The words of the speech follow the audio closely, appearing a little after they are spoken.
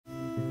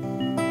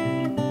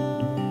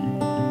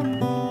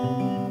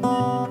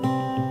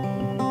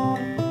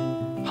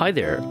Hi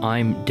there,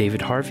 I'm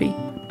David Harvey,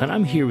 and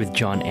I'm here with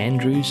John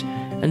Andrews,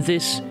 and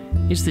this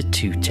is the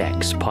Two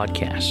Texts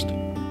Podcast.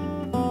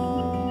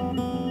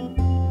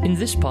 In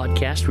this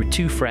podcast, we're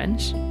two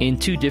friends in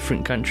two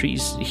different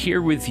countries,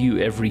 here with you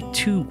every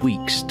 2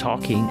 weeks,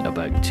 talking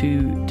about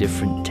two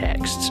different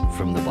texts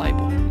from the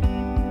Bible.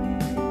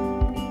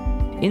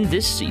 In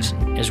this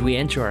season, as we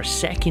enter our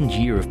second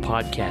year of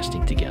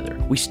podcasting together,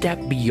 we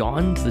step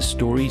beyond the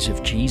stories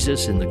of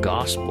Jesus in the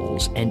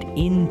Gospels and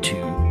into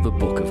the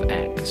book of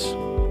Acts.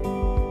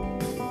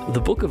 The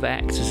book of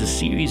Acts is a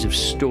series of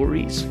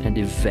stories and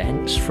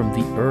events from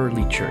the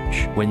early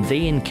church when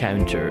they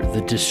encounter the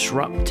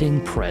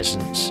disrupting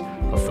presence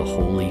of the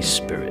Holy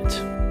Spirit.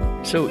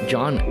 So,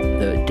 John,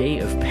 the day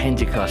of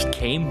Pentecost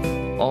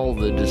came, all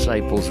the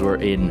disciples were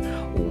in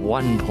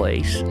one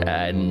place,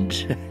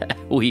 and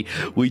we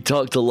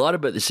talked a lot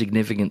about the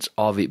significance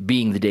of it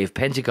being the day of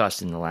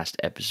Pentecost in the last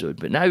episode.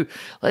 But now,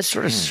 let's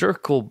sort of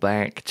circle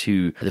back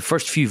to the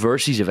first few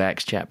verses of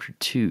Acts chapter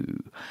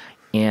 2,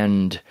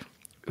 and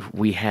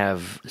we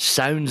have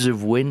sounds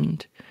of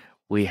wind,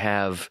 we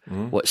have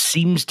what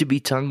seems to be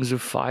tongues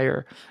of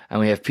fire,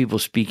 and we have people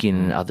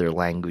speaking in other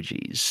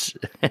languages.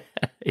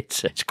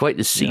 It's quite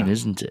the scene,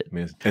 isn't it?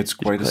 It's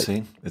quite a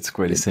scene. It's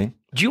quite a scene.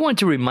 Do you want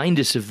to remind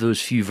us of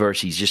those few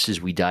verses just as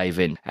we dive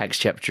in? Acts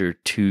chapter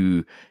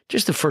 2,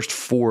 just the first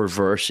 4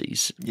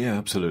 verses. Yeah,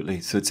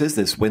 absolutely. So it says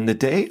this: when the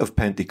day of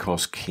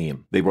Pentecost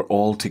came, they were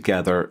all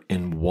together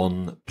in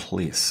one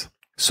place.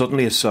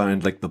 Suddenly a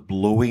sound like the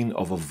blowing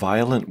of a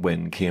violent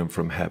wind came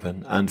from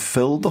heaven and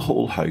filled the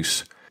whole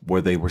house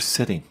where they were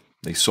sitting.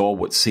 They saw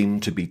what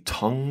seemed to be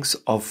tongues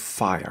of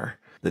fire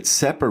that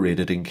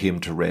separated and came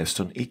to rest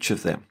on each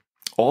of them.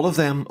 All of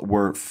them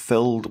were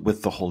filled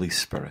with the Holy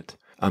Spirit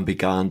and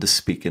began to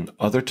speak in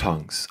other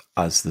tongues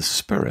as the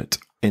Spirit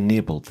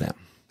enabled them.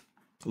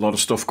 A lot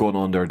of stuff going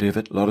on there,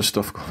 David. A lot of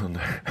stuff going on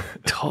there.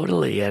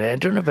 Totally. And I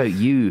don't know about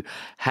you,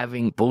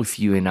 having both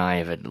you and I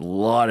have had a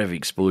lot of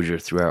exposure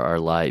throughout our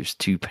lives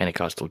to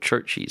Pentecostal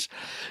churches.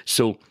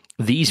 So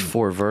these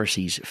 4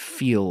 verses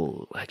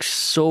feel like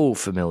so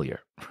familiar,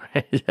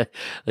 right?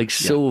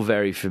 So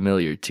very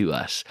familiar to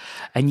us.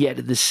 And yet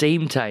at the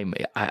same time,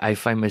 I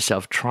find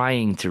myself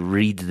trying to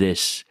read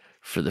this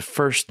for the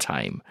first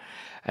time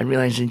and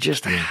realizing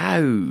just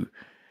how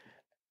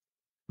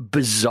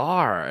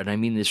bizarre, and I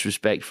mean this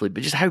respectfully,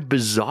 but just how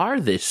bizarre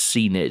this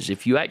scene is.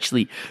 If you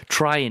actually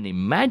try and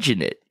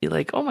imagine it, you're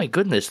like, oh my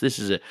goodness, this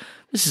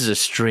is a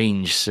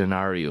strange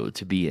scenario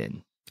to be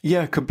in.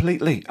 Yeah,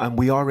 completely. And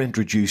we are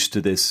introduced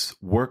to this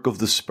work of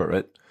the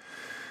Spirit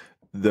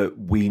that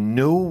we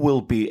know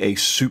will be a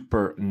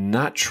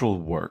supernatural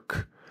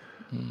work.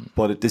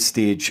 But at this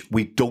stage,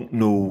 we don't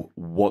know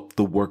what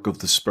the work of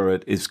the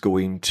Spirit is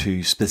going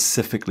to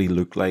specifically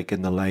look like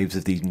in the lives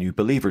of these new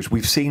believers.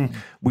 We've seen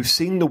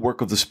the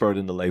work of the Spirit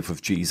in the life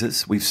of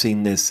Jesus. We've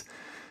seen this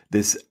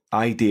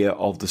idea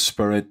of the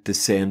Spirit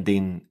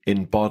descending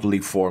in bodily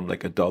form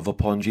like a dove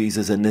upon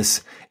Jesus, and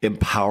this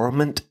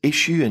empowerment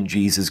issue and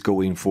Jesus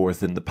going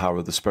forth in the power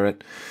of the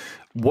Spirit.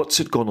 What's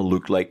it going to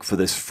look like for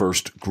this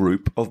first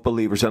group of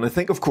believers? And I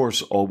think, of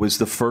course, always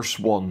the first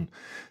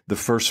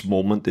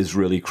moment is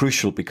really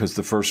crucial, because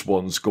the first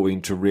one's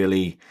going to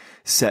really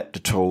set the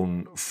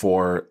tone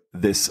for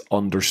this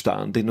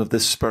understanding of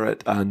this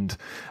Spirit. And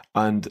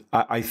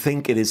I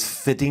think it is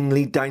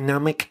fittingly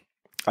dynamic.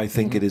 I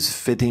think it is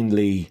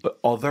fittingly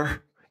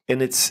other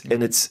in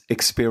its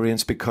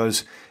experience,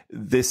 because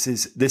this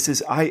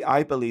is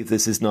I believe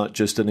this is not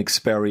just an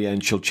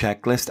experiential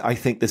checklist. I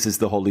think this is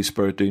the Holy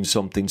Spirit doing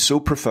something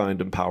so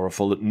profound and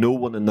powerful that no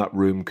one in that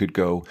room could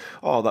go,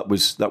 oh, that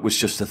was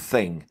just a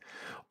thing,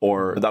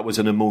 or that was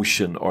an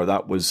emotion, or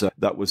that was a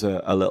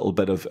little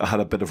bit of, I had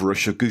a bit of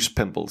rush of goose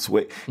pimples.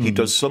 He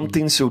does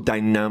something so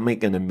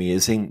dynamic and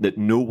amazing that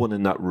no one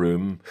in that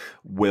room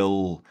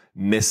will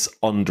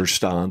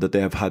misunderstand that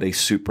they have had a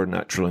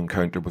supernatural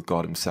encounter with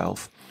God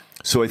himself.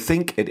 So I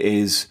think it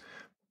is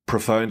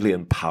profoundly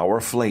and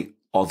powerfully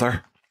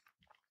other,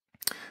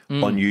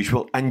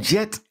 unusual, and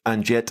yet,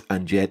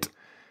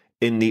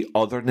 in the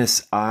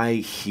otherness, I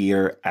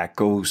hear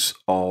echoes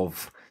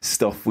of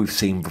stuff we've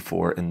seen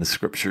before in the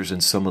scriptures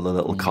and some of the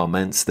little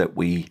comments that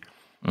we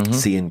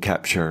see and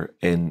capture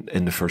in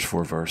the first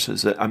 4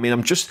 verses. I mean,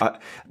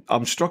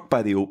 I'm struck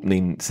by the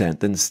opening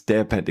sentence. Day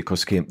of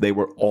Pentecost came. They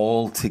were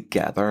all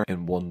together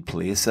in one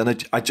place, and I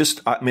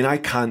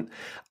can't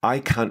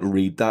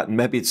read that. And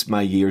maybe it's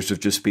my years of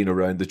just being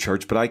around the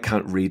church, but I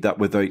can't read that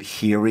without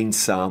hearing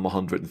Psalm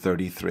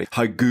 133.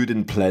 How good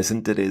and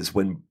pleasant it is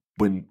when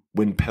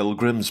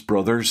pilgrims,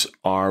 brothers,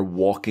 are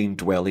walking,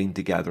 dwelling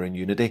together in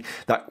unity.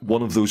 That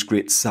one of those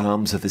great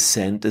psalms of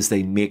ascent as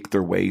they make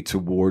their way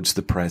towards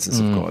the presence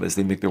of God, as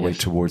they make their way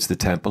towards the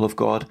temple of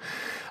God.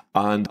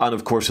 And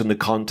of course, in the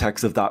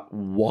context of that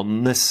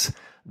oneness,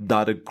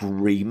 that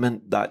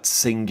agreement, that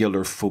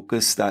singular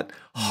focus, that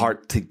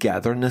heart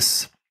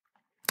togetherness,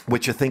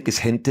 which I think is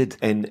hinted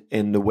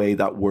in the way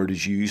that word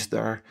is used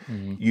there.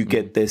 You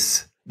get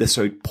this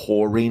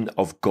outpouring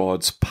of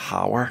God's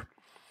power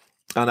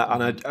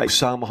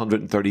Psalm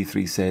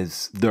 133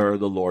 says, there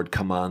the Lord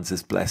commands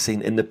his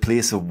blessing. In the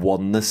place of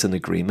oneness and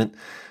agreement,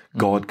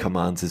 God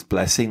commands his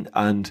blessing.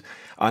 And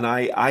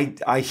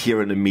I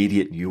hear an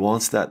immediate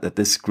nuance that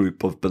this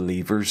group of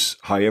believers,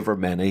 however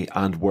many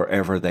and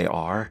wherever they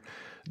are,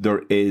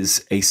 there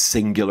is a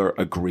singular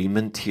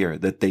agreement here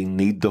that they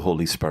need the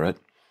Holy Spirit.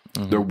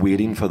 They're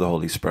waiting for the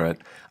Holy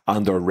Spirit,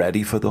 and they're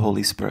ready for the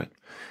Holy Spirit,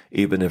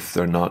 even if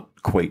they're not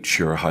quite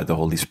sure how the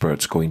Holy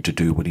Spirit's going to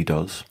do what he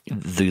does.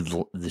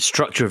 The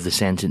structure of the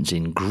sentence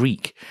in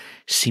Greek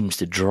seems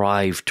to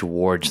drive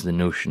towards the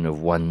notion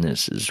of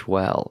oneness as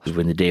well.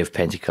 When the day of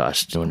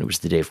Pentecost, when it was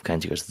the day of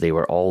Pentecost, they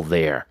were all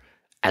there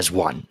as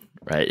one,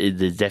 right?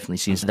 It definitely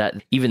seems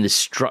that even the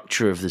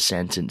structure of the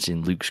sentence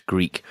in Luke's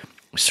Greek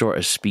sort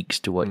of speaks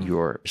to what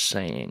you're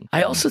saying.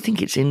 I also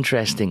think it's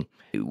interesting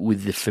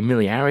with the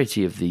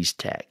familiarity of these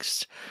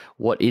texts.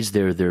 What is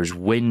there? There's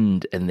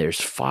wind and there's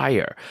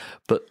fire.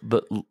 But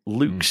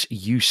Luke's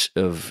use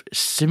of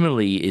simile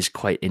is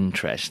quite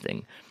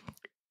interesting.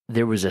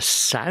 There was a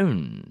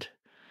sound,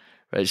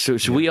 right? So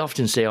we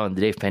often say on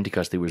the day of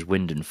Pentecost there was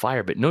wind and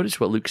fire, but notice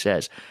what Luke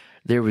says.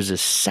 There was a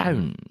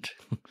sound.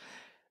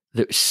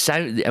 The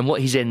sound, and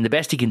what he's in, the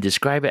best he can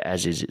describe it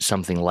as is it's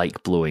something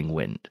like blowing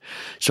wind.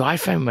 So I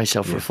found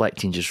myself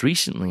reflecting just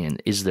recently,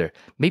 and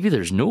maybe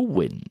there's no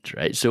wind,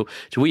 right? So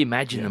we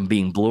imagine them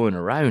being blown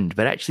around,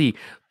 but actually,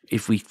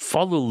 if we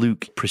follow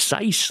Luke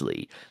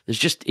precisely,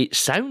 there's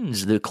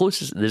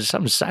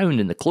some sound,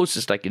 and the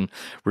closest I can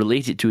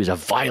relate it to is a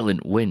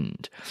violent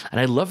wind.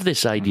 And I love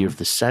this idea of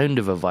the sound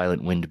of a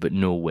violent wind, but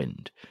no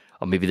wind.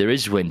 Or maybe there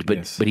is wind,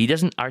 but he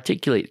doesn't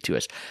articulate it to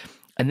us.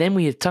 And then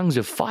we have tongues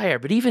of fire,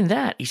 but even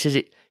that, he says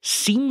it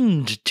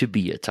seemed to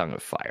be a tongue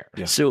of fire.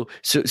 Yeah. So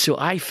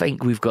I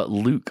think we've got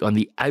Luke on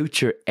the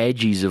outer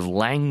edges of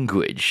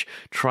language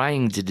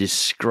trying to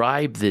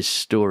describe this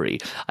story.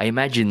 I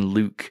imagine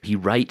Luke, he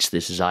writes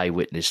this as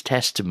eyewitness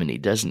testimony,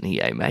 doesn't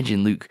he? I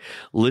imagine Luke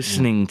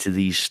listening to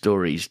these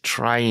stories,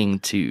 trying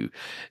to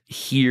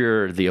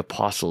hear the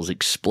apostles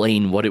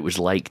explain what it was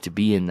like to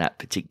be in that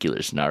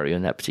particular scenario,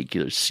 in that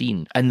particular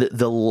scene. And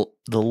the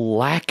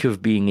lack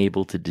of being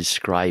able to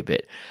describe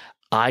it,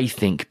 I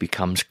think,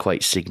 becomes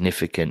quite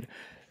significant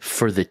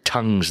for the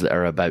tongues that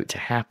are about to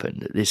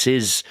happen. This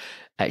is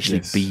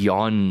actually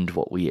beyond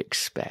what we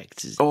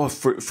expect. Oh,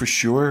 for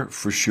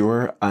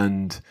sure.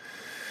 And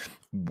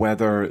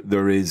whether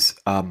there is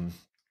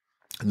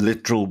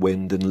literal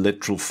wind and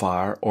literal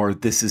fire, or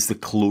this is the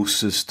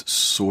closest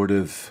sort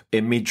of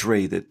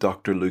imagery that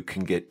Dr. Luke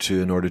can get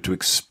to in order to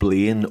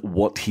explain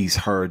what he's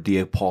heard the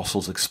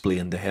apostles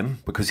explain to him,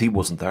 because he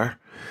wasn't there.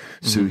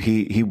 So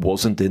he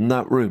wasn't in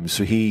that room.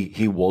 So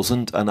he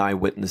wasn't an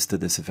eyewitness to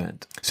this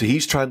event. So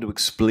he's trying to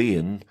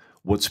explain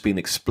what's been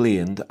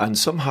explained, and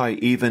somehow,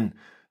 even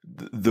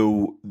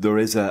though there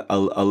is a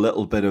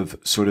little bit of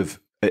sort of,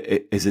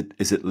 is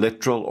it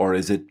literal, or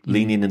is it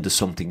leaning into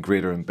something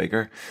greater and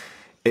bigger?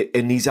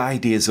 In these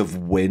ideas of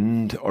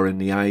wind, or in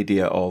the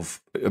idea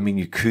of, I mean,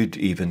 you could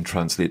even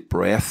translate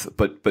breath,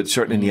 but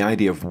certainly in the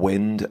idea of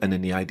wind and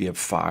in the idea of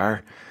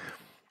fire,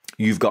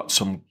 you've got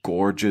some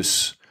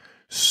gorgeous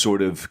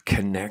sort of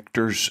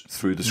connectors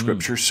through the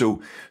scripture. So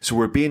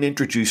we're being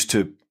introduced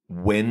to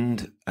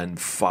wind and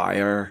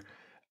fire,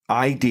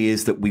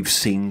 ideas that we've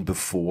seen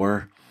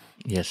before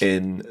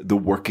in the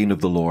working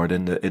of the Lord,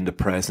 in the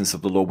presence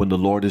of the Lord, when the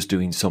Lord is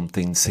doing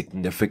something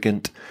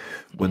significant,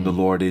 when the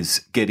Lord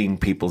is getting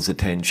people's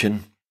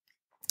attention.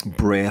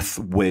 Breath,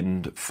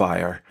 wind,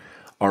 fire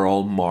are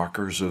all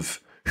markers of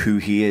who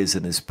he is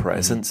in his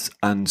presence.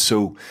 And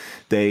so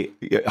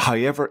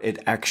however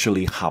it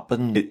actually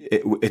happened,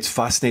 it's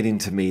fascinating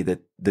to me that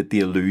the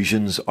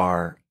illusions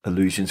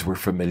we're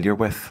familiar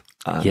with.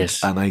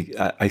 And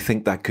I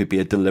think that could be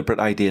a deliberate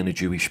idea in a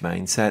Jewish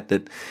mindset,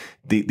 that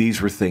these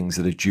were things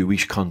that a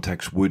Jewish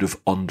context would have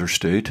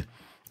understood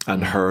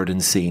and heard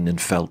and seen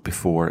and felt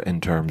before in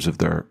terms of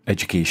their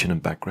education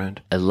and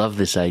background. I love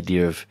this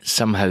idea of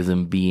somehow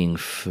them being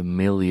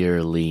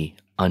familiarly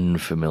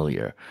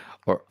unfamiliar,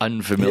 or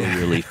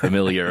unfamiliarly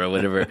familiar, or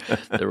whatever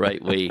the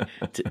right way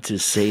to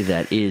say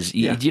that is. Do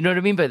you know what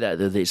I mean by that,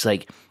 though? It's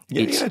like,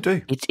 I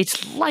do.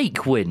 It's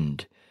like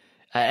wind.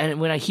 And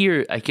when I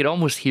could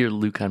almost hear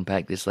Luke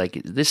unpack this,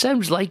 like, this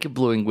sounds like a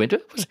blowing wind.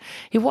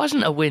 It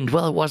wasn't a wind.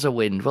 Well, it was a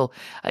wind. Well,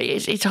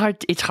 it's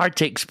hard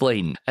to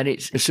explain. And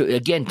so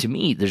again, to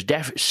me, there's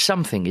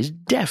something is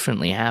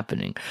definitely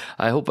happening.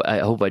 I hope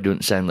I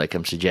don't sound like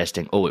I'm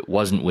suggesting, it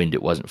wasn't wind,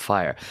 it wasn't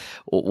fire.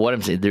 What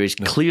I'm saying, there is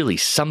clearly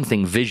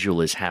something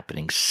visual is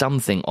happening,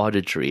 something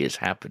auditory is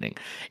happening.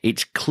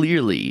 It's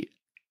clearly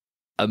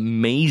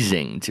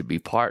amazing to be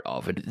part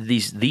of it.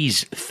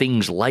 These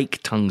things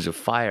like tongues of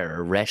fire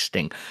are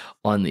resting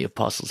on the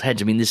apostles'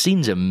 heads. I mean, the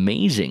scene's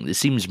amazing. The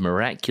scene's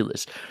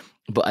miraculous.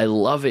 But I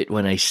love it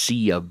when I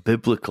see a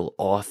biblical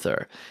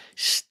author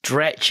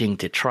stretching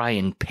to try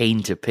and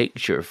paint a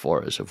picture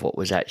for us of what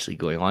was actually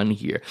going on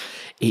here.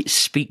 It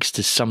speaks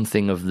to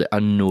something of the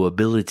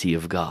unknowability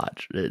of God.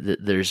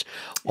 There's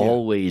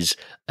always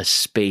a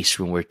space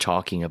when we're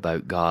talking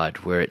about God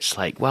where it's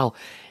like, well,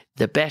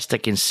 the best I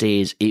can say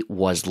is it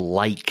was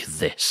like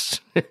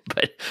this,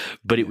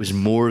 but it was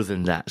more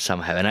than that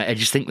somehow. And I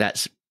just think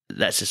that's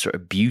a sort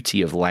of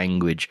beauty of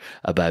language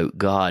about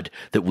God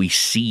that we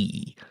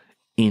see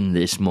in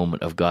this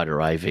moment of God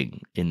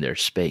arriving in their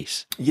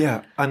space.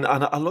 Yeah, and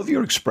I love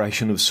your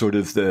expression of sort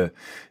of the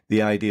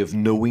idea of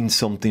knowing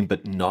something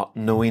but not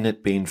knowing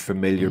it, being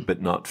familiar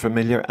but not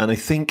familiar. And I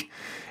think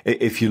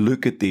if you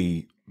look at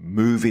the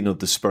moving of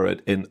the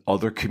Spirit in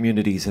other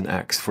communities in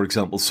Acts, for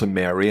example,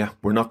 Samaria,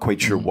 we're not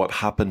quite sure what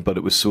happened, but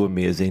it was so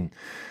amazing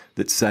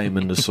that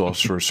Simon the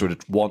sorcerer sort of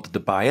wanted to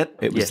buy it.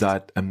 It was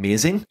that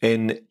amazing.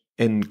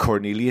 In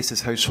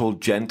Cornelius'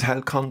 household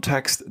Gentile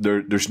context,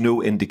 there's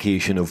no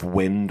indication of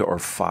wind or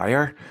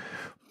fire,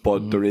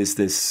 but there is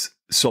this,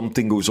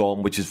 something goes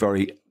on which is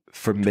very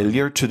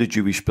familiar to the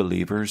Jewish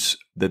believers,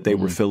 that they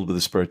were filled with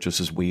the Spirit just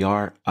as we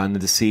are. And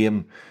the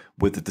same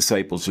with the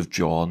disciples of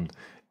John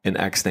in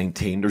Acts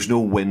 19. There's no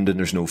wind and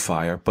there's no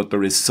fire, but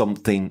there is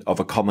something of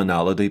a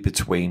commonality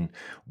between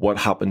what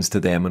happens to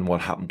them and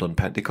what happened on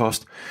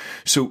Pentecost.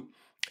 So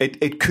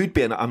it could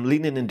be, and I'm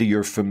leaning into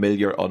your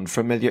familiar,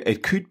 unfamiliar,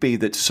 it could be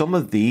that some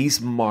of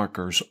these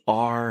markers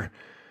are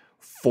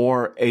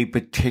for a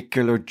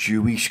particular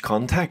Jewish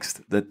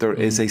context, that there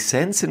is a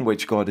sense in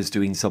which God is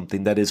doing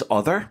something that is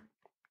other.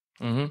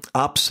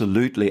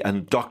 Absolutely.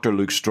 And Dr.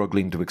 Luke's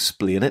struggling to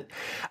explain it.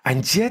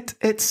 And yet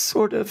it's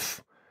sort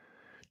of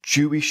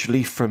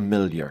Jewishly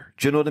familiar.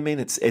 Do you know what I mean?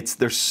 It's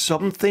there's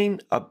something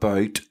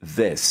about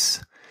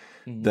this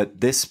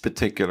that this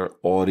particular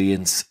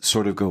audience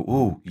sort of go,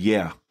 oh,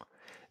 yeah,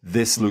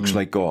 this looks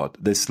like God.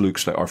 This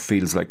looks like or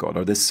feels like God,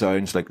 or this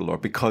sounds like the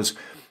Lord, because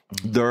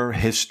their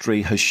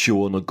history has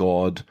shown a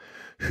God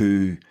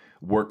who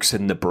works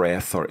in the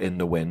breath or in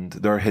the wind.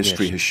 Their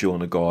history has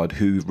shown a God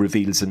who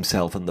reveals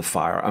himself in the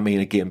fire. I mean,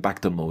 again,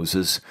 back to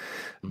Moses,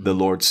 the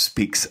Lord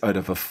speaks out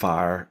of a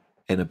fire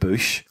in a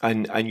bush,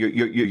 and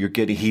you're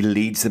getting, he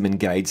leads them and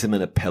guides them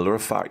in a pillar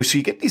of fire. So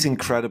you get these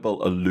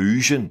incredible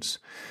illusions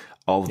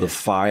of the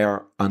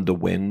fire and the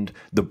wind,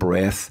 the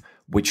breath,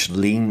 which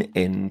lean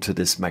into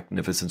this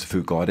magnificence of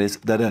who God is,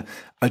 that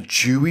a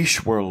Jewish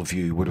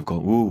worldview would have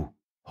gone, oh,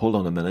 hold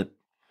on a minute.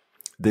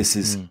 This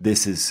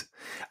is,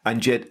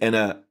 and yet in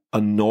a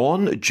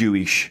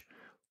non-Jewish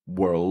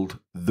world,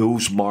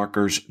 those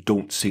markers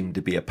don't seem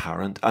to be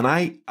apparent. And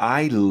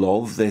I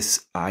love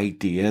this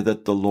idea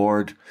that the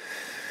Lord,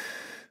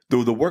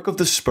 though the work of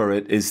the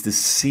Spirit is the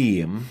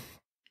same,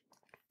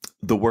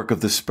 the work of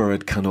the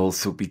Spirit can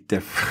also be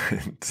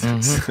different.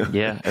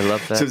 Yeah, I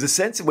love that. So there's a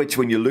sense in which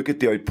when you look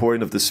at the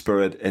outpouring of the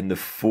Spirit in the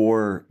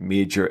four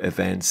major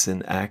events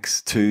in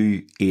Acts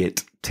 2,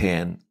 8,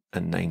 10,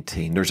 and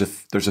 19, there's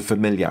a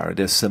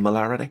familiarity, a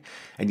similarity,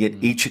 and yet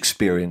each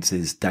experience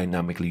is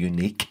dynamically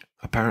unique,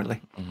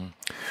 apparently.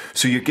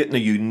 So you're getting a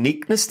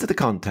uniqueness to the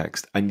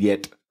context, and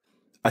yet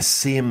a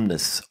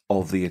sameness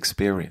of the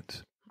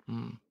experience.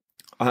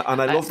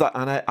 And I love that.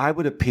 And I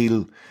would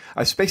appeal,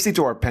 especially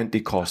to our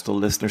Pentecostal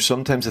listeners.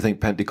 Sometimes I think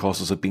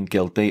Pentecostals have been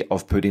guilty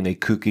of putting a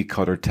cookie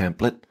cutter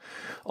template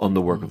on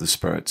the work of the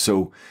Spirit.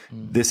 So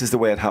this is the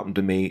way it happened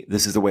to me.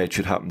 This is the way it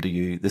should happen to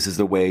you. This is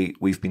the way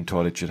we've been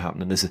taught it should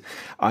happen. And this is,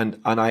 and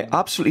I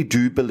absolutely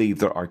do believe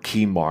there are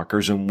key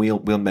markers, and we'll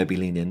maybe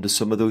lean into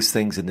some of those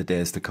things in the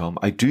days to come.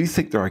 I do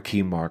think there are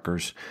key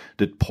markers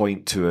that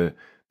point to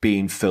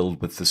being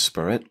filled with the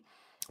Spirit,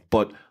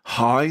 but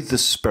how the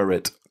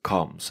Spirit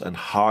comes and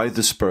how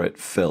the Spirit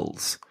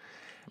fills,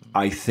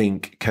 I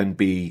think can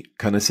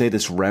I say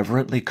this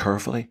reverently,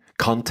 carefully,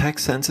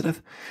 context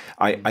sensitive?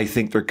 I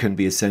think there can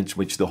be a sense in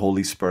which the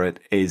Holy Spirit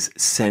is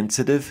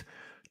sensitive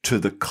to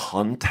the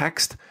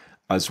context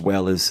as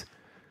well as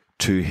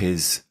to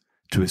his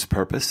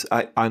purpose.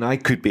 I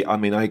could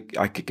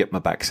get my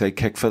backside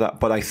kicked for that,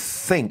 but I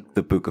think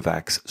the book of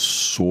Acts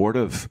sort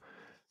of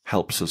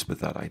helps us with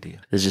that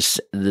idea. There's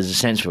a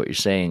sense of what you're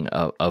saying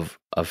of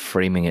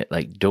framing it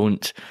like,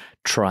 don't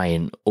try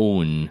and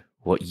own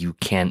what you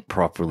can't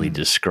properly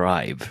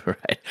describe,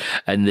 right?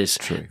 And there's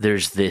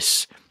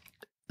this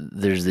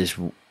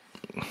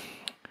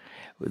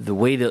the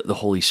way that the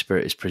Holy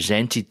Spirit is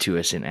presented to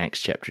us in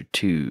Acts chapter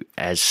 2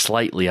 as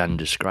slightly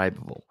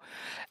undescribable.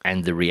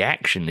 And the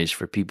reaction is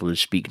for people to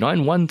speak not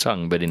in one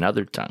tongue, but in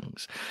other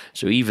tongues.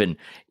 So even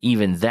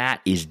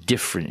that is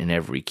different in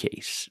every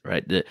case,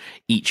 right? That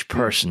each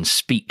person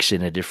speaks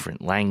in a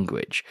different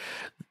language.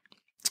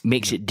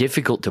 Makes it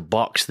difficult to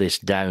box this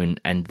down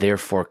and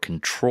therefore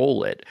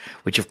control it,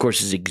 which of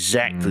course is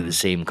exactly the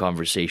same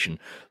conversation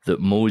that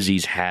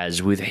Moses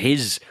has with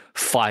his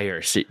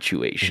fire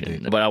situation.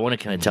 Indeed. But I want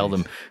to kind of tell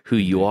them who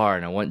you are,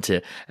 and I want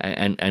to,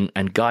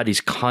 and God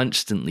is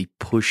constantly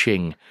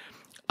pushing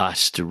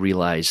us to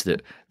realize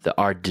that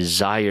our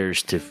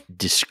desires to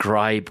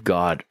describe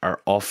God are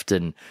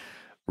often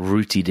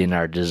rooted in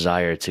our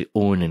desire to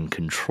own and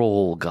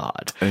control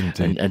God.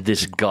 And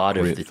this God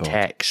of the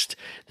text,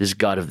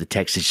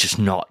 is just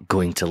not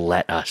going to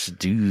let us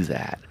do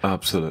that.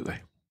 Absolutely.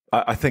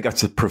 I think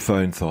that's a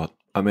profound thought.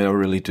 I mean, I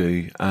really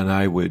do. And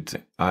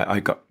I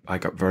got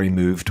very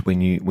moved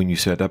when you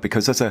said that,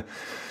 because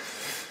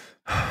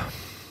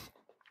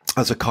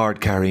as a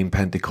card-carrying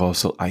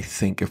Pentecostal, I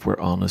think if we're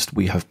honest,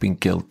 we have been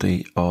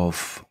guilty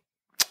of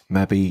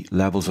maybe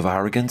levels of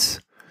arrogance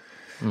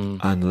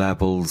and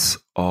levels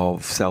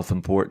of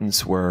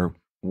self-importance where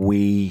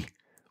we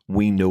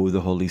know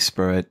the Holy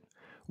Spirit,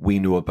 we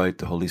know about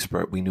the Holy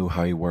Spirit, we know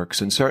how he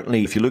works. And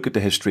certainly if you look at the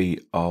history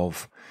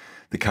of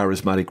the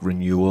charismatic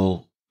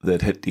renewal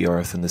that hit the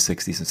earth in the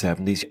 60s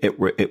and 70s,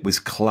 it was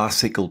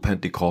classical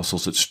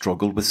Pentecostals that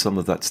struggled with some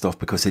of that stuff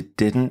because it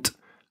didn't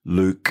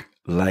look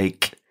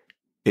like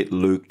it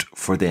looked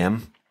for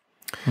them.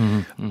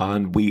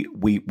 And we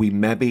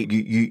maybe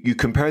you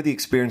compare the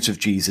experience of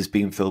Jesus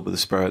being filled with the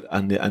Spirit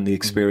and the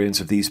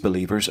experience of these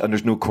believers, and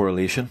there's no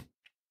correlation.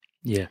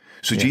 Yeah.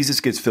 So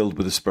Jesus gets filled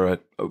with the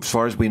Spirit. As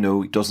far as we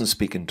know, he doesn't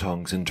speak in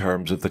tongues in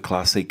terms of the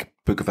classic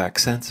Book of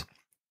Acts sense.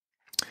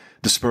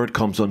 The Spirit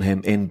comes on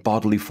him in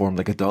bodily form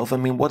like a dove. I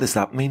mean, what does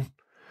that mean?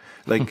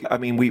 Like, I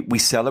mean, we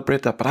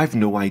celebrate that, but I have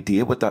no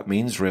idea what that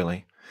means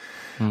really.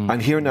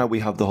 And here now we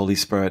have the Holy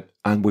Spirit,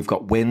 and we've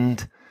got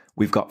wind,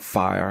 we've got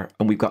fire,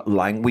 and we've got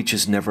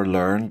languages never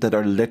learned that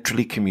are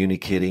literally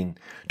communicating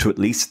to at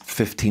least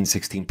 15,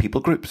 16 people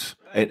groups.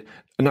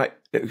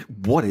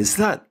 What is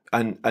that?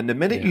 And the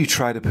minute you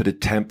try to put a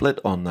template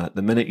on that,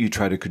 the minute you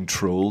try to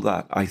control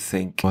that, I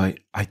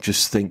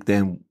just think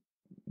then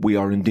we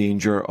are in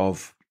danger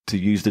of, to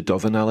use the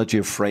dove analogy,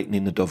 of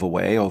frightening the dove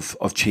away,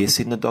 of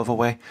chasing the dove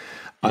away.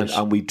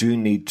 And we do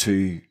need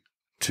to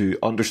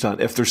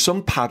understand, if there's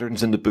some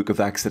patterns in the Book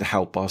of Acts that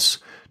help us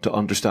to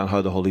understand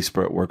how the Holy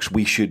Spirit works,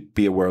 we should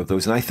be aware of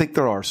those. And I think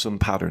there are some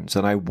patterns,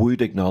 and I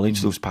would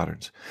acknowledge those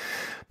patterns.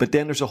 But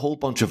then there's a whole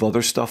bunch of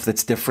other stuff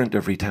that's different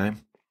every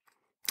time.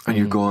 And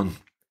you're going,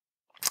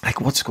 like,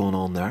 what's going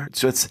on there?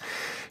 So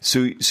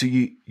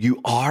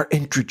you are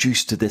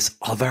introduced to this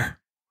other.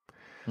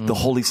 The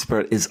Holy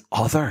Spirit is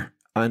other,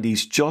 and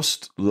he's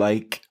just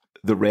like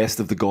the rest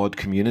of the God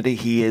community.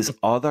 He is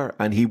other,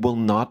 and he will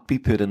not be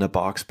put in a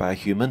box by a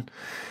human,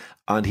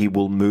 and he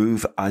will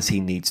move as he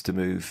needs to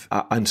move,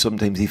 and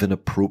sometimes even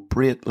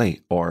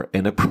appropriately or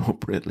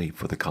inappropriately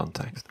for the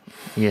context.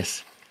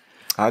 Yes.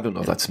 I don't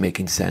know if that's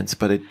making sense,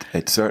 but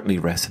it certainly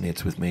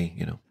resonates with me,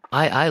 you know.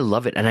 I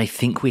love it, and I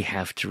think we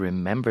have to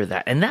remember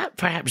that. And that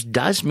perhaps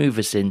does move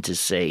us into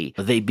say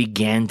they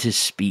began to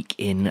speak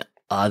in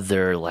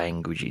other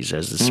languages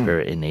as the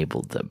Spirit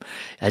enabled them.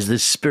 As the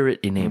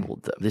Spirit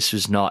enabled them. This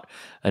was not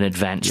an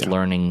advanced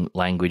learning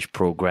language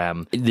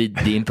program.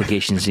 The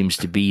implication seems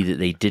to be that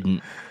they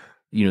didn't,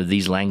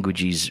 these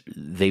languages,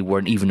 they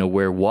weren't even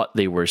aware what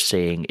they were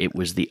saying. It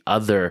was the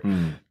other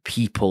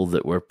people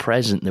that were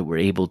present that were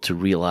able to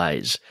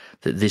realize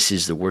that this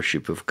is the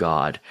worship of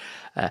God.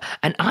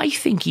 And I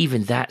think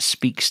even that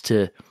speaks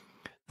to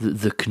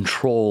the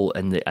control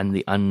and the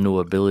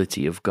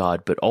unknowability of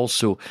God, but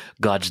also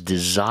God's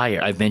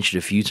desire. I've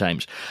mentioned a few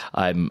times,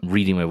 I'm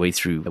reading my way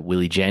through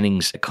Willie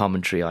Jennings'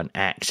 commentary on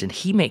Acts, and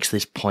he makes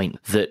this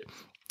point that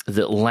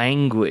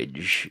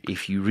language,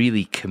 if you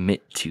really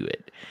commit to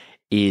it,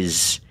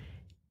 is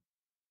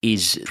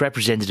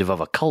representative of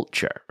a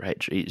culture,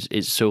 right?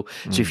 So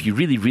if you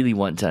really, really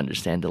want to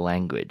understand the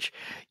language,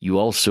 you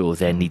also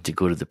then need to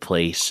go to the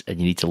place, and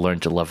you need to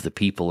learn to love the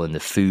people and the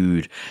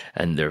food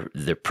and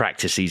their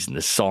practices and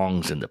the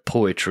songs and the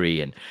poetry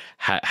and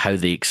how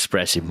they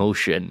express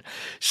emotion.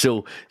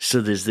 So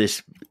there's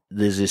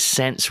this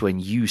sense when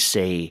you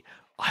say,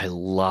 I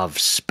love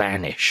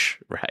Spanish,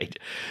 right?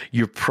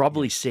 You're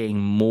probably saying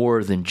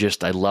more than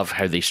just I love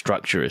how they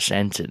structure a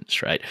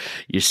sentence, right?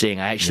 You're saying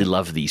I actually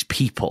love these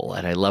people,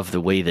 and I love the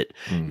way that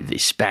the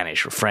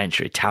Spanish or French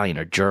or Italian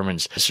or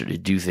Germans sort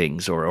of do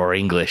things, or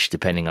English,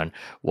 depending on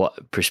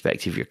what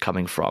perspective you're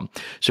coming from.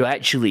 So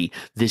actually,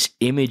 this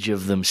image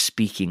of them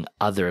speaking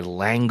other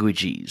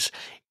languages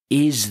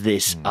is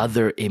this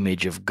other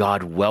image of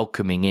God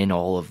welcoming in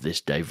all of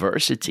this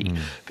diversity,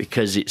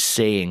 because it's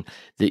saying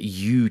that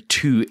you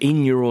too,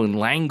 in your own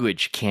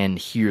language, can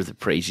hear the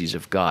praises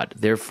of God.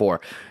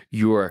 Therefore,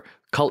 your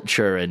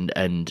culture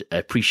and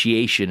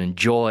appreciation and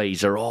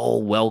joys are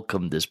all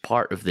welcomed as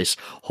part of this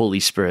Holy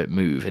Spirit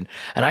move. And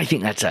I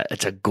think that's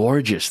a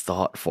gorgeous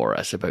thought for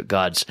us about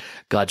God's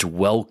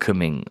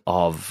welcoming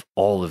of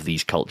all of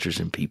these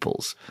cultures and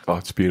peoples. Oh,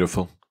 it's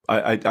beautiful.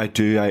 I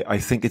do. I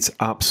think it's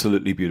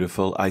absolutely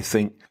beautiful. I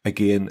think,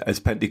 again, as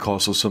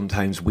Pentecostals,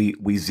 sometimes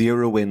we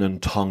zero in on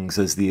tongues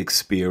as the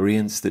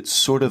experience that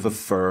sort of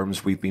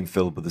affirms we've been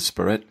filled with the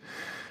Spirit.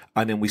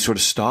 And then we sort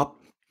of stop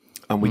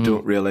and we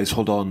don't realize,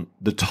 hold on,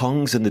 the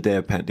tongues in the day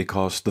of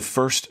Pentecost, the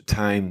first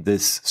time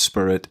this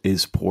Spirit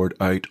is poured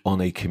out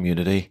on a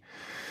community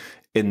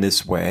in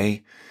this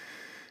way,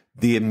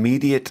 the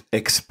immediate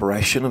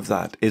expression of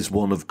that is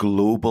one of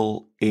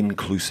global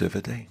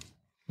inclusivity.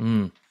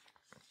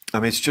 I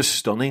mean, it's just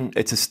stunning.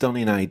 It's a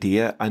stunning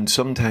idea. And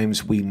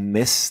sometimes we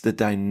miss the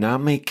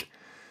dynamic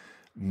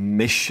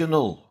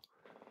missional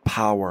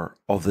power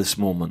of this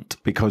moment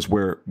because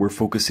we're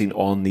focusing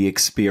on the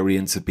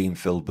experience of being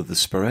filled with the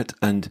Spirit.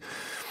 And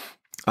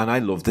I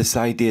love this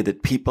idea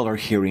that people are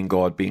hearing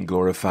God being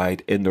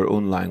glorified in their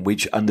own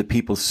language, and the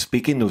people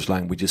speaking those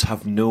languages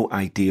have no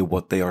idea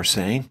what they are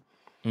saying.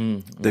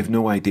 They've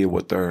no idea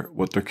what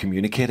they're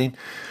communicating.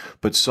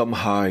 But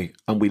somehow,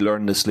 and we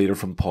learn this later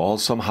from Paul,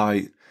 somehow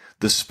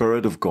the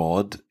Spirit of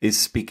God is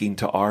speaking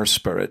to our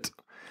spirit.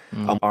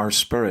 And our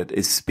spirit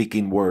is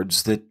speaking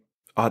words that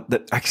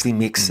actually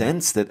make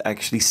sense, that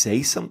actually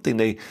say something.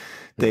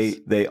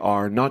 They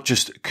are not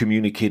just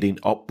communicating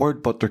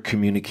upward, but they're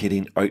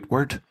communicating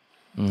outward.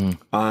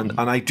 And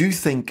I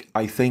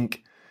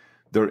think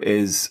there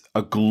is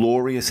a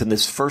glorious, in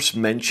this first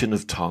mention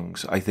of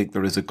tongues, I think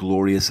there is a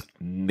glorious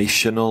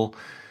missional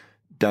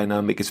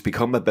dynamic. It's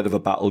become a bit of a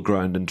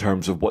battleground in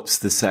terms of what's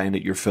the sign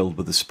that you're filled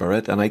with the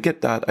Spirit. And I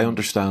get that. I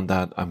understand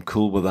that. I'm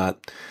cool with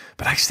that.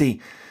 But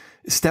actually,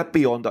 step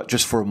beyond that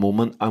just for a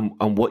moment.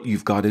 And what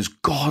you've got is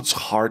God's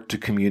heart to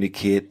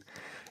communicate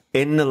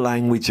in the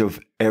language of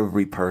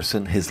every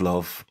person, his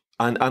love.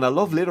 And I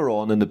love later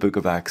on in the book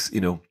of Acts,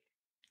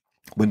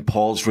 when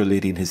Paul's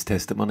relating his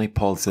testimony,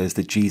 Paul says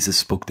that Jesus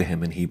spoke to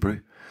him in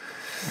Hebrew.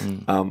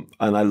 And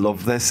I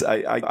love this.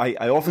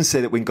 I often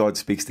say that when God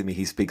speaks to me,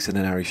 he speaks in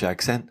an Irish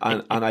accent.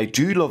 And I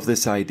do love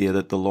this idea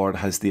that the Lord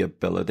has the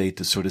ability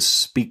to sort of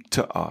speak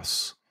to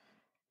us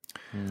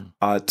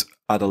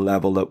at a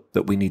level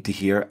that we need to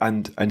hear.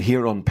 And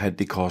here on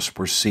Pentecost,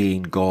 we're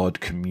seeing God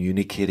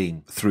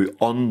communicating through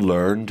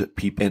unlearned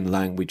people in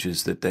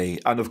languages that they...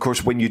 And of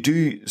course, when you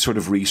do sort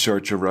of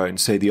research around,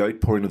 say, the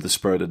outpouring of the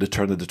Spirit at the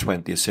turn of the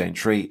 20th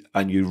century,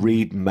 and you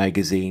read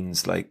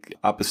magazines like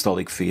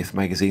Apostolic Faith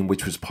magazine,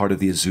 which was part of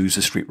the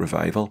Azusa Street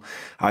Revival,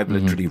 I've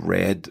literally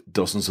read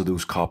dozens of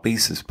those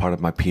copies as part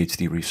of my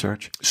PhD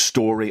research.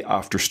 Story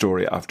after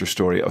story after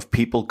story of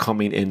people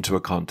coming into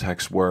a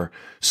context where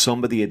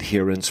some of the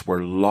adherents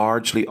were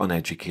largely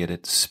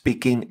uneducated,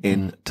 speaking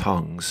in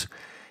tongues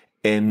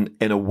in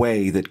a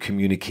way that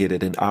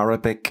communicated in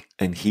Arabic,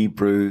 in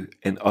Hebrew,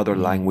 in other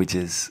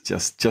languages.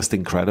 Just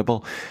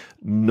incredible.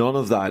 None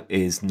of that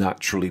is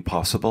naturally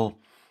possible,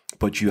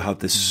 but you have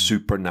this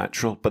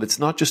supernatural. But it's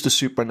not just a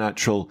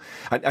supernatural.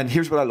 And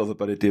here's what I love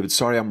about it, David.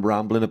 Sorry, I'm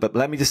rambling a bit, but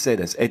let me just say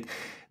this.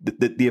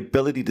 The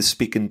ability to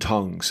speak in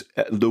tongues,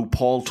 though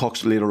Paul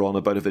talks later on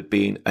about it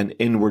being an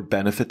inward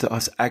benefit to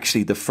us,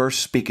 actually the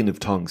first speaking of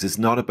tongues is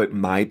not about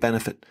my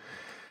benefit.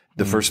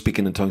 The first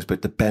speaking in tongues,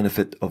 but the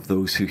benefit of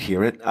those who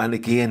hear it. And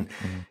again,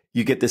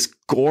 you get this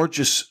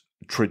gorgeous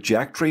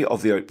trajectory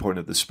of the outpouring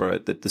of the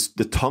Spirit, that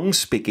the tongue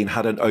speaking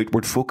had an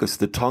outward focus.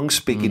 The tongue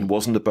speaking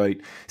wasn't about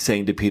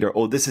saying to Peter,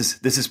 oh, this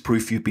is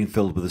proof you've been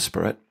filled with the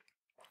Spirit.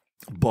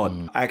 But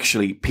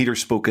actually, Peter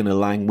spoke in a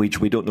language,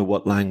 we don't know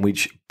what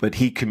language, but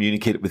he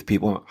communicated with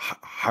people.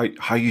 How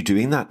are you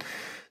doing that?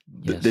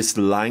 Yes. This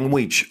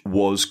language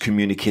was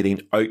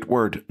communicating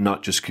outward,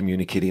 not just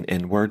communicating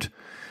inward.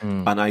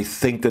 And I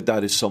think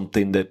that is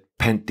something that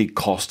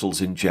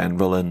Pentecostals in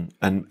general and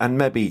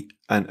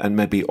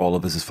maybe all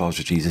of us as followers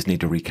of Jesus need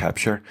to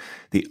recapture,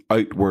 the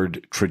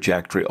outward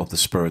trajectory of the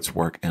Spirit's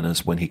work in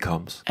us when he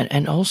comes.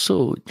 And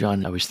also,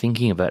 John, I was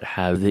thinking about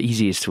how the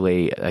easiest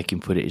way I can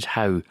put it is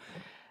how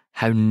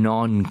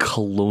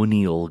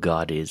non-colonial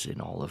God is in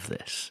all of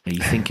this.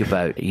 You think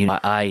about,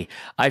 I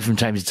from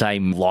time to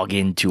time log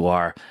into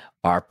our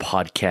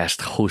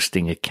podcast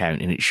hosting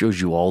account, and it shows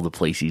you all the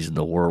places in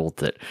the world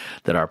that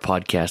our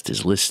podcast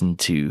is listened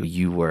to.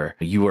 You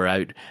were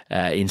out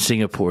in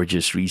Singapore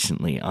just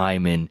recently.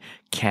 I'm in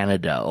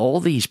Canada.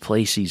 All these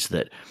places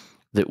that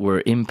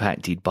were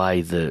impacted by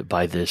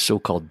the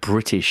so-called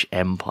British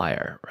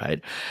Empire,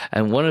 right?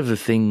 And one of the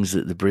things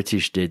that the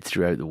British did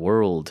throughout the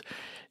world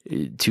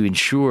to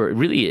ensure, it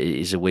really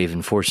is a way of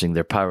enforcing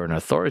their power and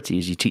authority,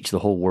 is you teach the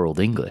whole world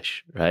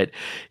English, right?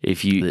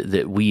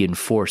 That we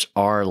enforce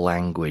our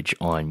language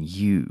on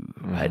you,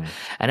 right?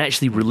 And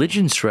actually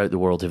religions throughout the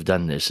world have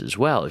done this as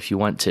well. If you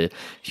want to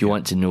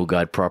know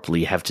God properly,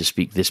 you have to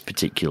speak this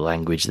particular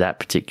language, that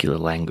particular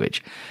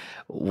language.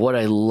 What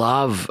I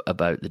love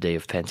about the day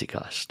of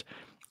Pentecost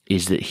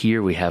is that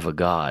here we have a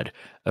God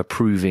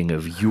approving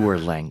of your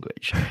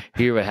language.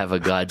 Here I have a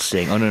God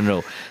saying, oh,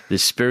 no, the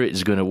Spirit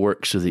is going to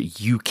work so that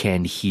you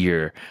can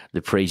hear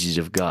the praises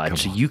of God.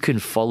 So you can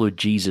follow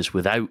Jesus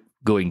without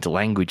going to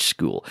language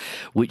school,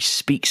 which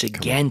speaks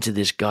again to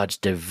this God's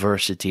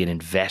diversity and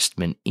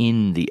investment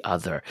in the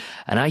other.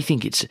 And I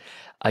think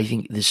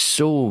there's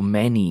so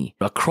many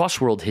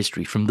across world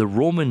history, from the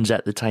Romans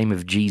at the time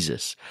of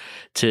Jesus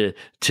to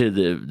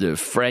the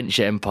French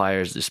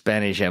empires, the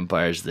Spanish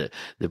empires, the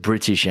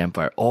British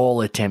Empire,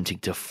 all attempting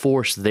to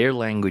force their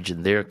language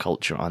and their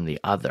culture on the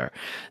other.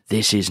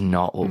 This is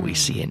not what we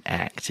see in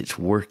Acts. It's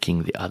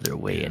working the other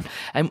way.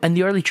 And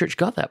the early church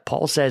got that.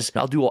 Paul says,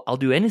 I'll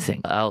do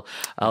anything. I'll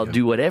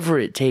do whatever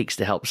it takes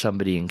to help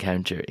somebody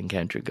encounter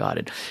God.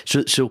 And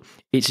so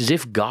it's as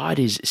if God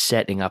is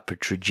setting up a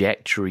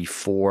trajectory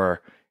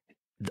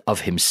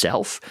of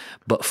himself,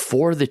 but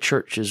for the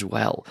church as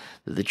well.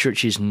 The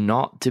church is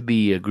not to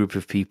be a group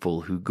of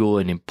people who go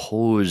and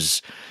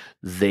impose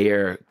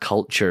their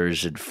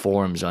cultures and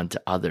forms onto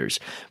others.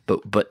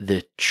 But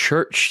the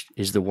church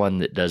is the one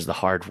that does the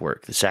hard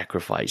work, the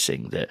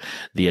sacrificing,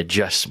 the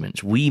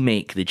adjustments. We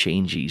make the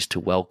changes to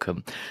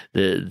welcome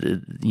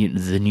the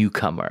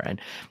newcomer.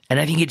 And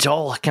I think it's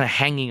all kind of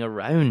hanging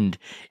around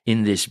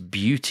in this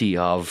beauty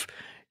of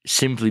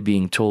simply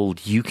being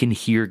told you can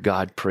hear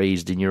God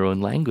praised in your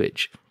own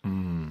language.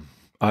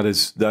 That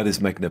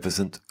is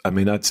magnificent. I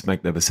mean, that's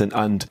magnificent.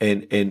 And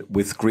in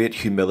with great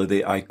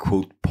humility, I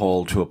quote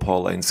Paul to a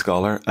Pauline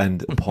scholar,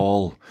 and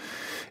Paul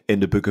in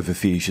the book of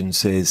Ephesians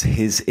says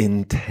his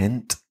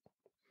intent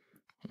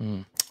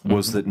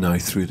was that now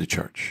through the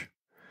church,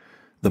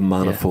 the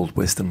manifold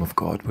wisdom of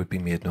God would be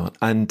made known.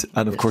 And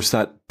of course,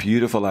 that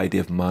beautiful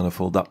idea of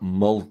manifold, that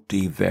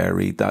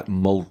multi-varied, that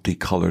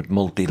multicolored,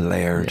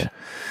 multi-layered.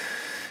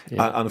 And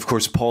of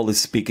course, Paul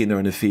is speaking there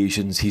in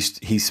Ephesians.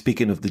 He's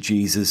speaking of the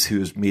Jesus who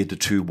has made the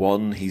two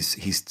one.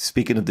 He's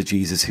speaking of the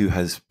Jesus who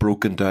has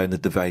broken down the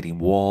dividing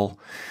wall,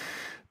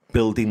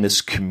 building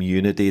this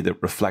community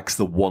that reflects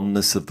the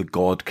oneness of the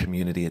God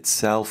community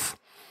itself,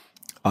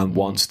 and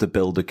wants to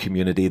build a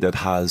community that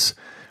has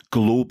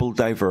global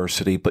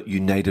diversity but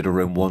united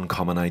around one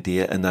common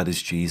idea, and that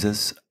is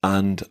Jesus.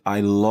 And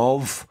I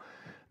love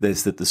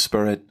this, that the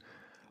Spirit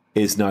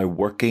is now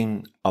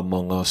working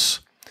among us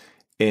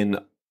in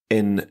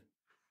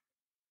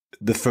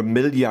the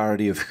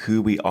familiarity of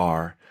who we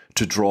are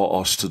to draw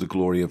us to the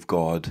glory of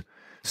God,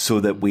 so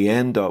that we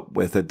end up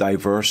with a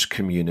diverse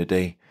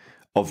community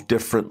of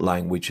different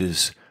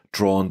languages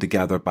drawn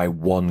together by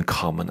one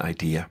common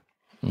idea.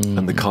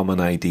 And the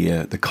common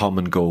idea, the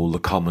common goal, the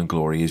common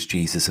glory is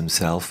Jesus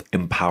himself,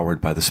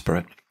 empowered by the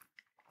Spirit.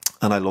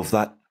 And I love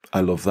that. I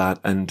love that.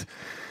 And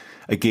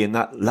again,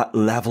 that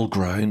level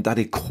ground, that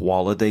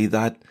equality,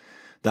 that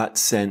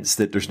sense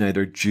that there's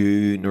neither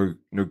Jew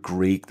nor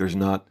Greek, there's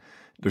not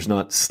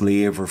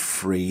slave or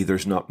free,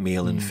 there's not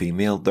male and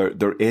female.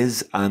 There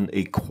is an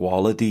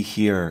equality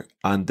here,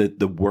 and that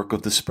the work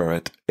of the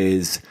Spirit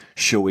is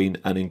showing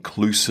an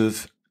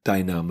inclusive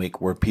dynamic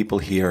where people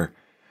hear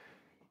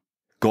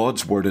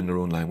God's word in their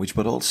own language,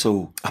 but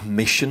also a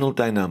missional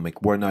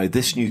dynamic where now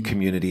this new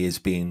community is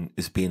being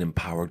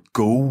empowered.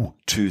 Go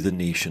to the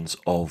nations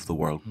of the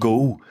world.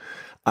 Go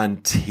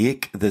and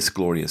take this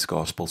glorious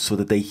gospel so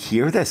that they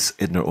hear this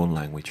in their own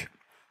language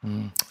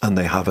and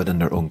they have it in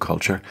their own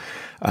culture.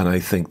 And I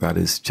think that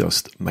is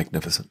just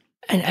magnificent.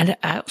 And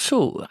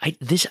also,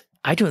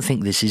 I don't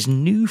think this is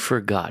new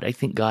for God. I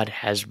think God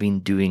has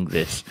been doing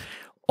this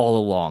all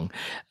along,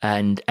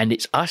 and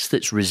it's us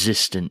that's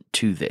resistant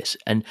to this.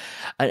 And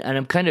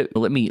I'm kind of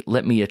let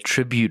me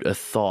attribute a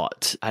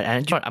thought.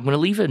 And I'm going to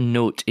leave a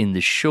note in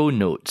the show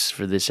notes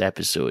for this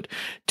episode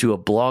to a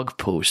blog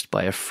post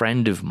by a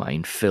friend of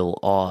mine, Phil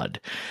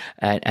Odd,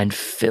 and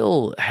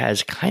Phil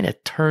has kind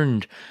of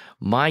turned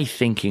my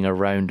thinking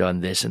around on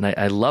this, and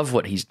I love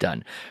what he's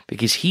done,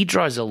 because he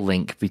draws a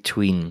link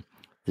between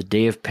the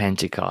day of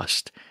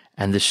Pentecost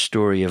and the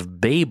story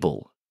of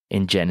Babel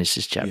in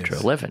Genesis chapter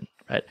 11.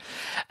 Right.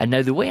 And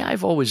now the way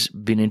I've always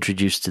been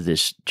introduced to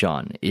this,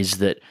 John, is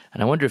that,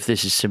 and I wonder if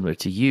this is similar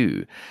to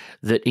you,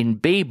 that in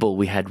Babel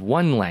we had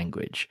one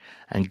language,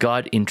 and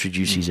God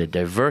introduces a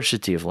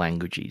diversity of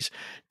languages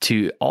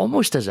to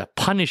almost as a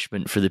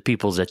punishment for the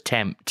people's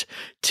attempt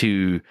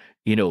to,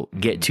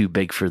 get too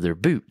big for their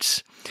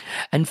boots.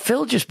 And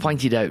Phil just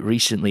pointed out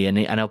recently, and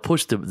I'll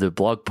post the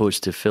blog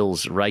post to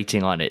Phil's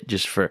writing on it,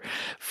 just for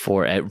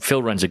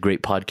Phil runs a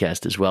great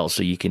podcast as well,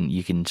 so you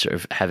can sort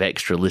of have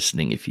extra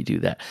listening if you do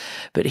that.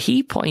 But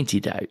he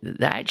pointed out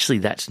that actually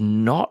that's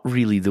not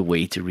really the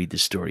way to read the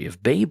story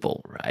of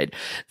Babel, right?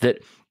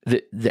 That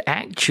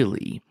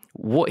actually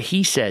what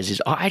he says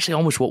is actually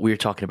almost what we're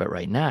talking about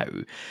right now,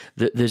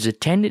 that there's a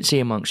tendency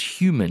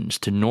amongst humans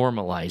to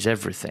normalize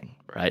everything,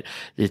 right?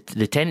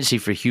 The tendency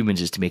for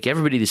humans is to make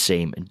everybody the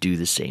same and do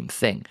the same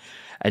thing.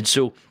 And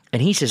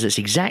he says that's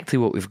exactly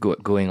what we've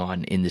got going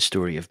on in the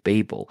story of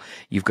Babel.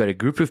 You've got a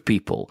group of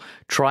people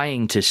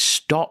trying to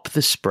stop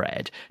the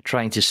spread,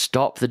 trying to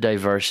stop the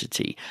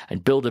diversity,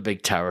 and build a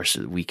big tower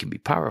so that we can be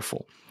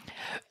powerful.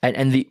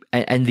 And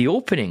the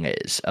opening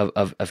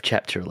of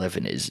chapter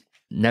 11 is,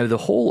 now the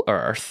whole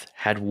earth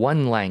had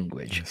one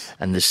language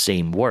and the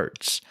same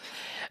words.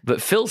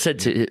 But Phil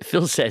says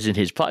in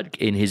his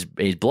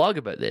blog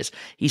about this,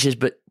 he says,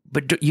 but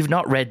you've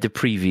not read the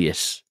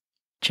previous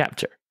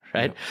chapter,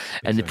 right? Yeah,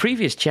 exactly. And the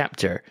previous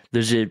chapter,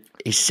 there's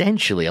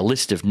essentially a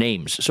list of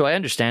names. So I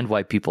understand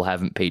why people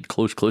haven't paid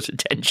close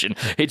attention.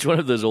 It's one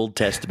of those Old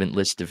Testament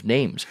list of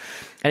names.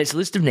 And it's a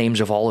list of names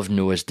of all of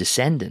Noah's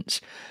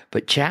descendants.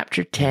 But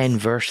chapter 10,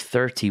 verse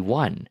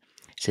 31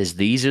 says,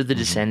 these are the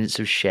descendants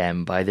of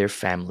Shem by their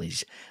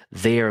families,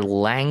 their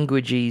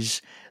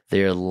languages,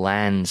 their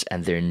lands,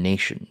 and their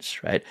nations,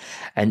 right?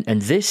 And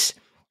this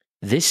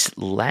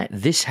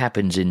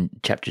happens in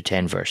chapter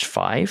 10, verse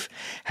 5,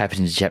 happens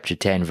in chapter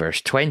 10,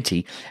 verse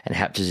 20, and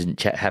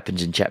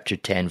happens in chapter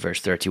 10, verse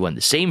 31.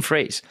 The same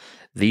phrase.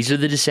 These are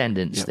the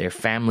descendants, their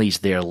families,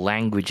 their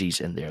languages,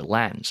 and their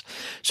lands.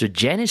 So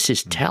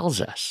Genesis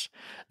tells us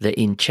that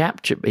in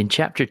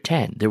chapter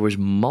 10, there was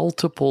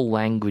multiple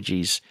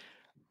languages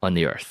on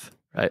the earth,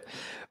 right?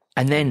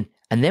 And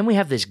then we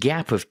have this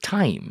gap of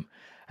time,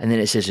 and then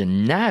it says,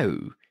 and now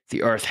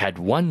the earth had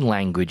one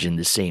language and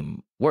the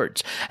same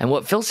words. And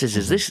what Phil says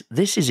is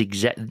this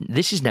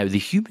is now the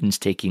humans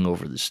taking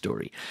over the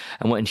story.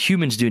 And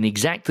humans doing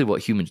exactly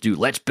what humans do.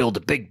 Let's build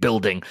a big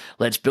building.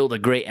 Let's build a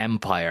great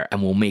empire,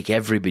 and we'll make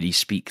everybody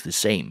speak the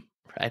same.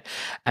 Right?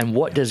 And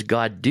what does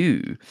God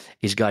do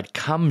is God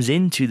comes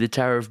into the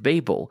Tower of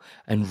Babel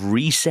and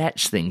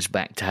resets things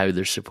back to how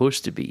they're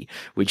supposed to be,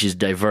 which is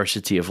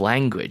diversity of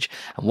language.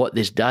 And what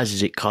this does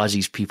is it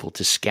causes people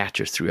to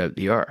scatter throughout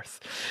the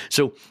earth.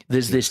 So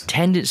there's this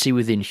tendency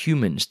within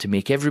humans to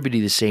make everybody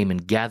the same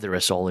and gather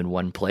us all in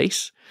one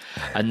place.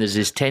 And there's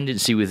this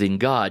tendency within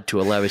God to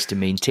allow us to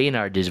maintain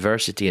our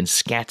diversity and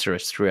scatter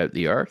us throughout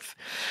the earth.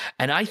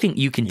 And I think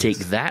you can take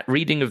that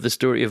reading of the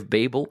story of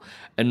Babel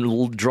and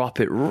we'll drop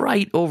it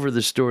right over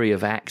the story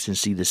of Acts and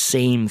see the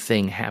same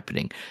thing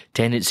happening.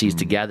 Tendency is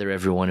to gather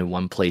everyone in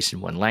one place in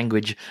one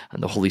language,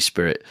 and the Holy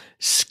Spirit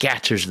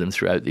scatters them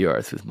throughout the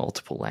earth with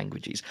multiple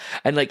languages.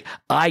 And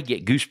I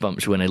get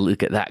goosebumps when I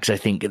look at that, because I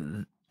think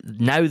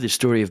now the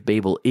story of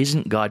Babel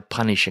isn't God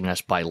punishing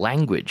us by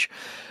language,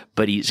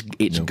 but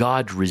it's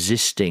God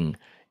resisting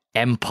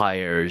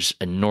empires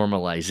and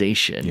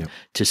normalization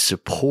to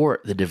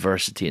support the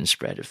diversity and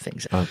spread of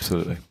things.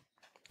 Absolutely.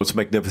 It's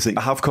magnificent.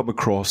 I have come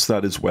across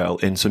that as well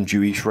in some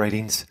Jewish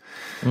writings.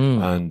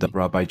 And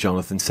Rabbi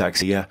Jonathan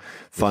Sachs,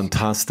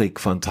 fantastic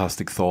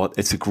thought.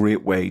 It's a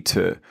great way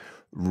to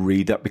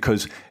read that,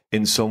 because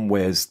in some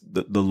ways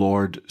the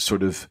Lord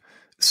sort of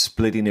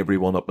splitting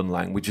everyone up in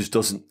languages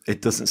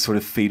doesn't sort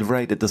of feel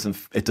right. It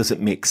doesn't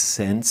make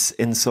sense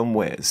in some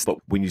ways. But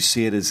when you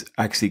see it as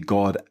actually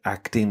God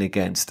acting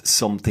against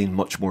something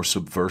much more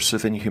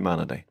subversive in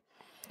humanity,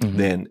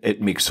 then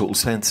it makes total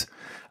sense.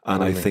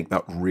 And I think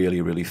that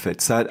really, really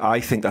fits. I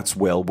think that's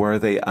well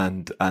worthy,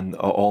 and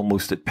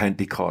almost at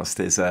Pentecost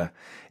is a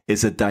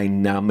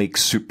dynamic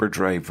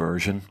superdrive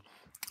version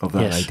of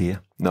that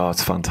idea. No,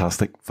 it's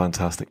fantastic.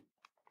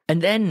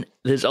 And then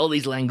there's all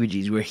these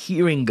languages. We're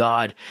hearing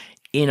God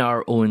in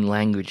our own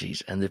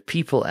languages, and the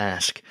people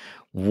ask,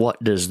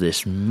 what does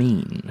this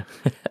mean?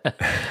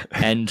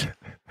 and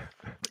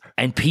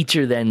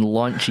Peter then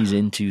launches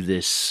into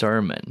this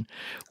sermon,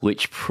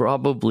 which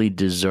probably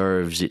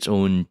deserves its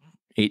own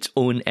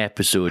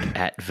episode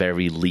at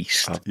very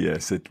least.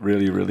 Yes, it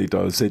really, really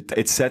does.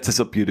 It sets us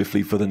up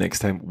beautifully for the next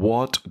time.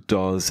 What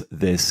does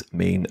this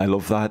mean? I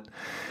love that.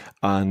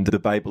 And the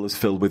Bible is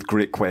filled with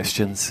great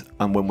questions.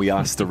 And when we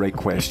ask the right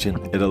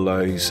question, it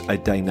allows a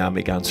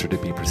dynamic answer to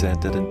be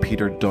presented. And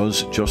Peter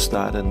does just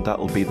that. And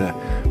that'll be the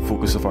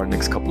focus of our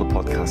next couple of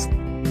podcasts.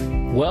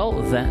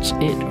 Well, that's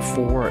it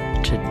for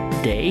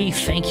today.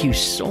 Thank you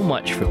so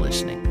much for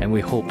listening, and we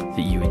hope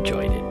that you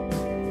enjoyed it.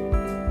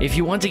 If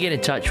you want to get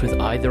in touch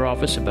with either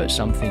of us about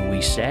something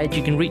we said,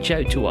 you can reach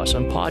out to us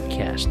on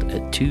podcast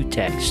at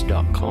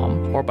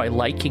 2text.com, or by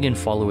liking and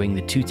following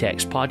the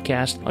 2text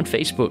podcast on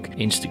Facebook,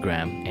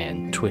 Instagram,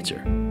 and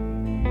Twitter.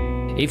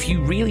 If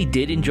you really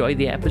did enjoy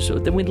the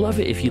episode, then we'd love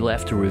it if you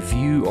left a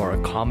review or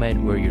a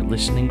comment where you're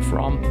listening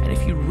from. And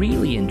if you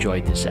really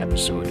enjoyed this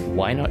episode,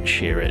 why not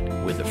share it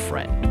with a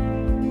friend?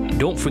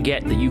 Don't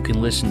forget that you can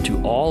listen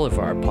to all of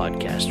our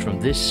podcasts from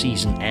this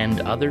season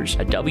and others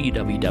at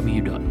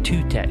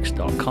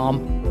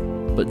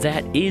www.2text.com. But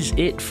that is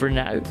it for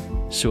now.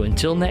 So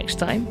until next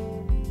time,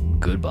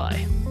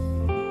 goodbye.